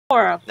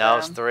4 of No, them.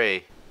 it's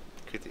 3.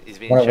 He's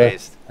being One of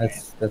chased.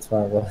 us. That's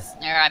one of us.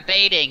 I'm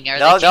baiting. Are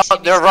No, they no, chasing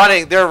me they're still?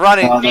 running. They're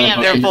running. Oh,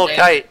 They're full Damn.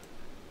 kite.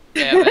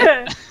 Damn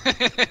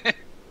it.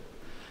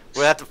 We're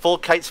gonna have to full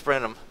kite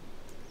sprint them.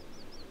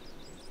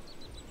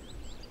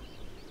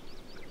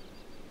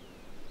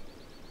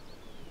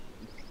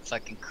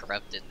 Fucking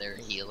corrupted their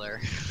healer.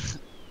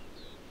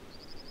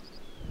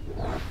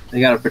 They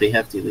got a pretty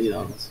hefty lead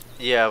on us.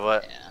 Yeah,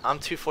 but Yeah. I'm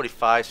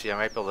 245, so I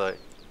might be able to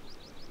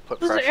put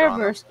Just pressure on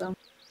them. airburst them.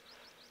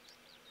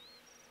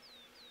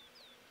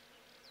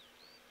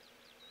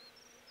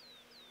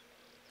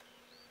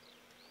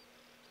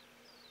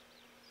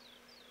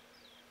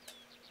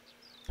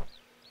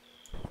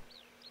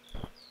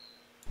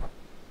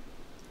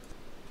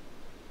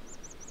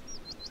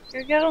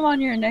 You get them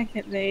on your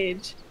naked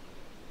mage.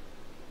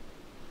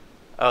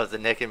 Oh, the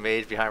naked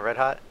mage behind Red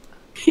Hot?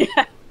 Yeah.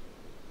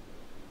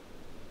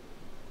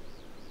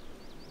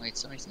 Wait,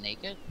 somebody's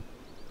naked?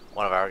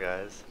 One of our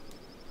guys.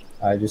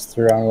 I just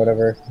threw on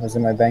whatever was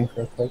in my bank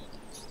real quick.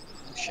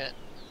 Oh shit.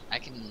 I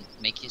can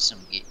make you some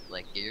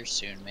gear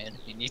soon, man,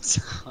 if you need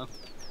some.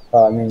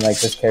 Oh, I mean, like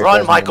this character. Run,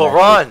 hasn't Michael, been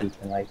run! active, so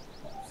you can, like,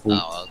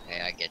 fleet. Oh,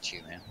 okay, I get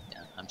you, man.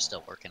 Yeah, I'm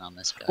still working on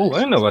this guy. Oh,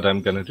 I know what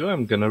I'm gonna do.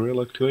 I'm gonna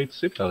relocate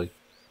Sipali.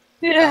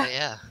 Yeah. Oh,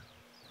 yeah.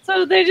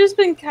 So they just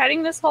been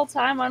kiting this whole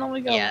time? Why don't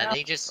we go Yeah, now?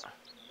 they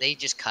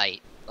just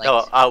kite. Like,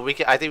 No, we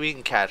can. I think we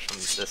can catch them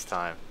this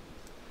time,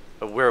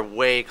 but we're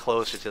way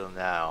closer to them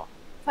now.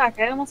 Fuck,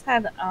 I almost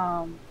had,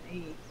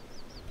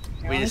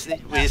 We just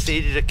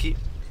need you to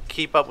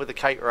keep up with the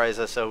kite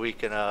riser so we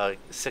can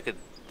sick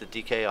the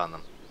DK on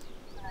them.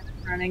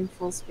 I'm running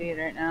full speed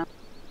right now.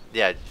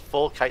 Yeah,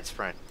 full kite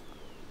sprint.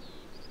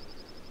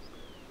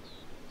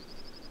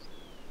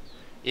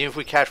 Even if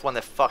we catch one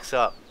that fucks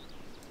up.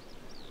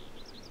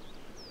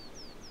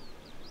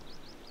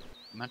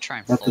 I'm gonna try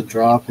and That's a full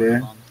drop one of here.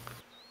 them.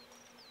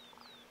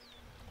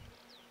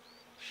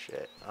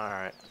 Shit. All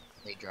right.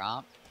 They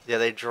drop. Yeah,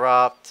 they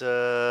dropped.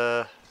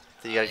 I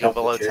think you gotta go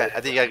below 10.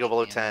 I think you gotta go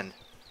below 10.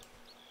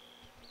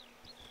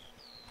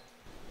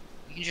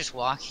 You can just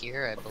walk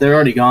here. I believe. They're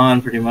already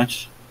gone, pretty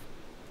much.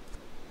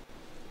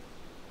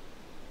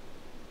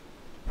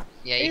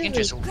 Yeah, you can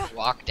just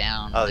walk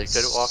down. Oh, you this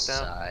could walk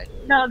down? side.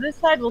 No, this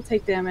side will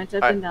take damage.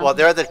 I've All been right. down. Well,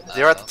 they're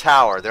at the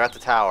tower. They're at the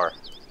tower.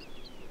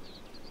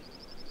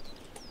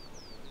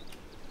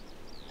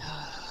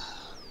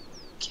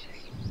 Okay.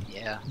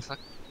 Yeah. Fuck.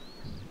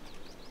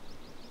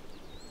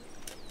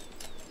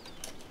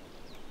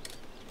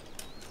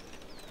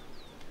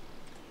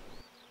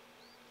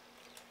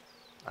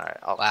 All right.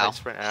 I'll Wow. kite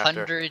sprint after.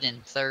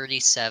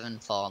 137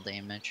 fall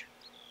damage.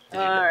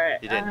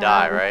 Alright. You didn't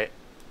die, right?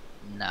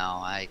 No,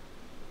 I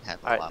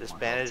have a All right. lot Just more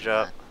bandage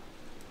health up.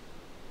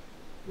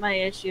 than My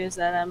issue is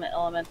that I'm an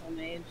elemental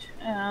mage.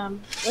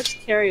 What's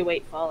carry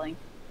weight falling?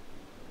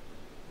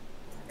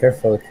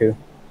 Careful, Ku.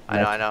 I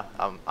know. I know.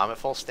 I'm at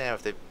full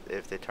stand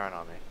if they turn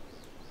on me.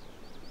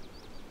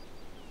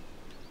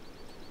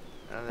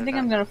 I think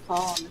I'm gonna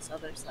fall on this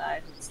other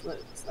side. It's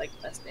like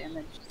less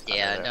damage. that.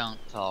 Yeah, there. don't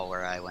fall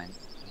where I went.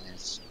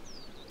 It's-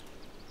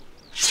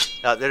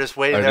 No, they're just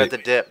waiting Are there at they-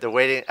 the dip. They're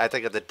waiting. I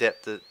think at the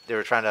dip. They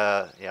were trying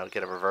to,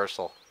 get a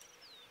reversal.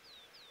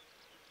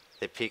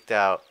 They peeked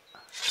out.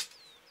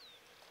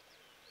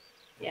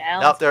 Yeah.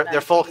 No,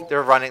 they're full.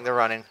 They're running. They're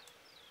running.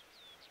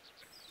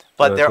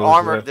 But their close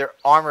armor, left. their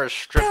armor is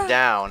stripped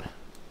down.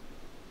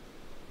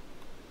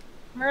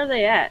 Where are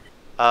they at?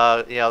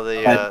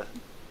 The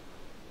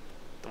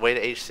way to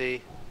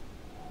HC.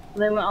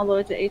 They went all the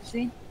way to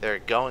HC. They're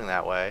going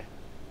that way.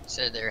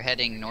 So they're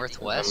heading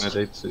northwest. I'm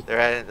at 8C. They're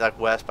heading like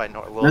west by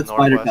little That's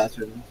Spider northwest.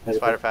 Pass right now.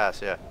 Spider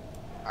Pass, yeah.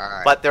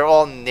 Alright. But they're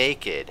all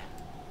naked.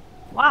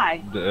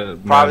 Why? Probably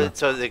Mana.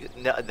 so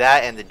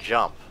that and the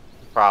jump.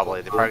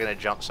 Probably they're probably gonna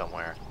jump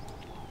somewhere.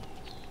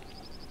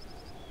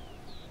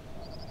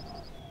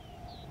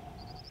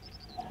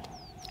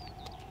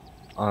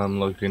 I'm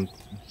looking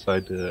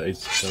inside the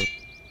 8C.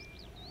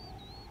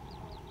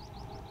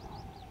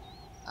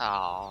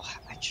 Oh,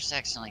 I just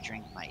accidentally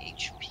drank my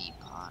HP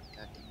pot.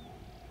 God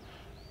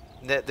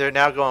damn. They're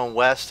now going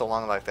west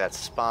along like that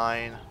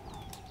spine.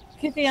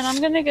 Kithian,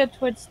 I'm gonna go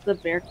towards the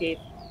bear cave.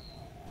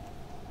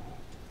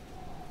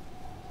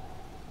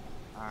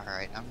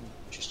 Alright, I'm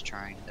just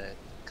trying to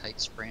kite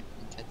sprint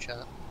and catch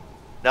up.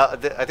 No,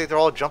 I think they're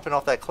all jumping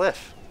off that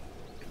cliff.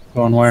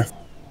 Going where?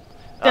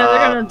 Yeah,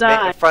 they're gonna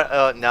die. In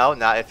front, no,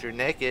 not if you're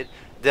naked.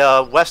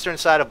 The western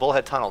side of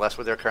Bullhead Tunnel. That's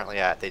where they're currently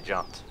at. They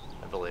jumped,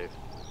 I believe.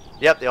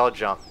 Yep, they all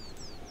jumped.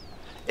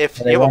 If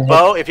Are they you have a one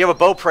bow, if you have a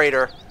bow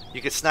praetor,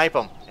 you could snipe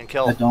them and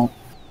kill I them. don't.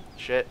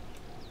 Shit.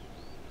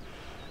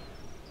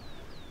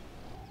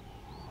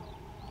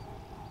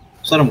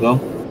 Just let him go.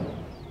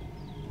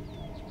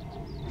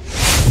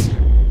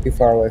 Too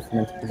far away from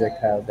the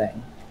projectile,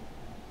 dang.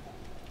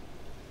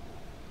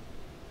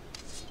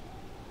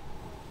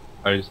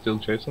 Are you still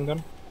chasing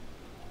them?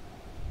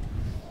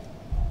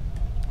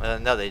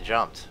 No, they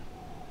jumped.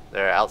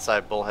 They're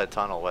outside Bullhead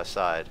Tunnel, west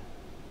side,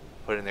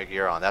 putting their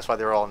gear on. That's why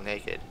they're all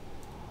naked.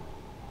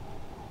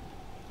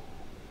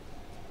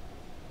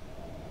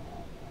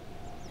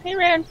 He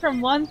ran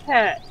from one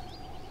pet.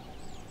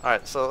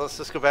 Alright, so let's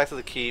just go back to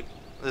the keep.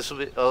 This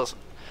will be.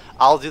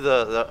 I'll do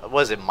the.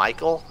 What is it?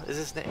 Michael? Is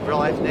his name, real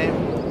life name?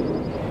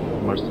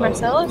 Marcellus.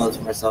 Marcellus? No, it's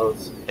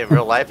Marcellus. In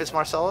real life, it's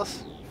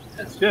Marcellus.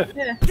 Yeah.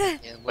 Yeah. Yeah,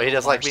 But he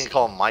doesn't like being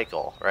called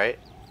Michael, right?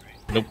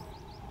 Nope.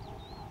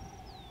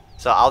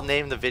 So I'll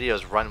name the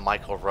videos "Run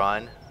Michael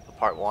Run,"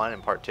 Part 1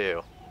 and Part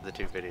 2, the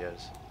 2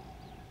 videos.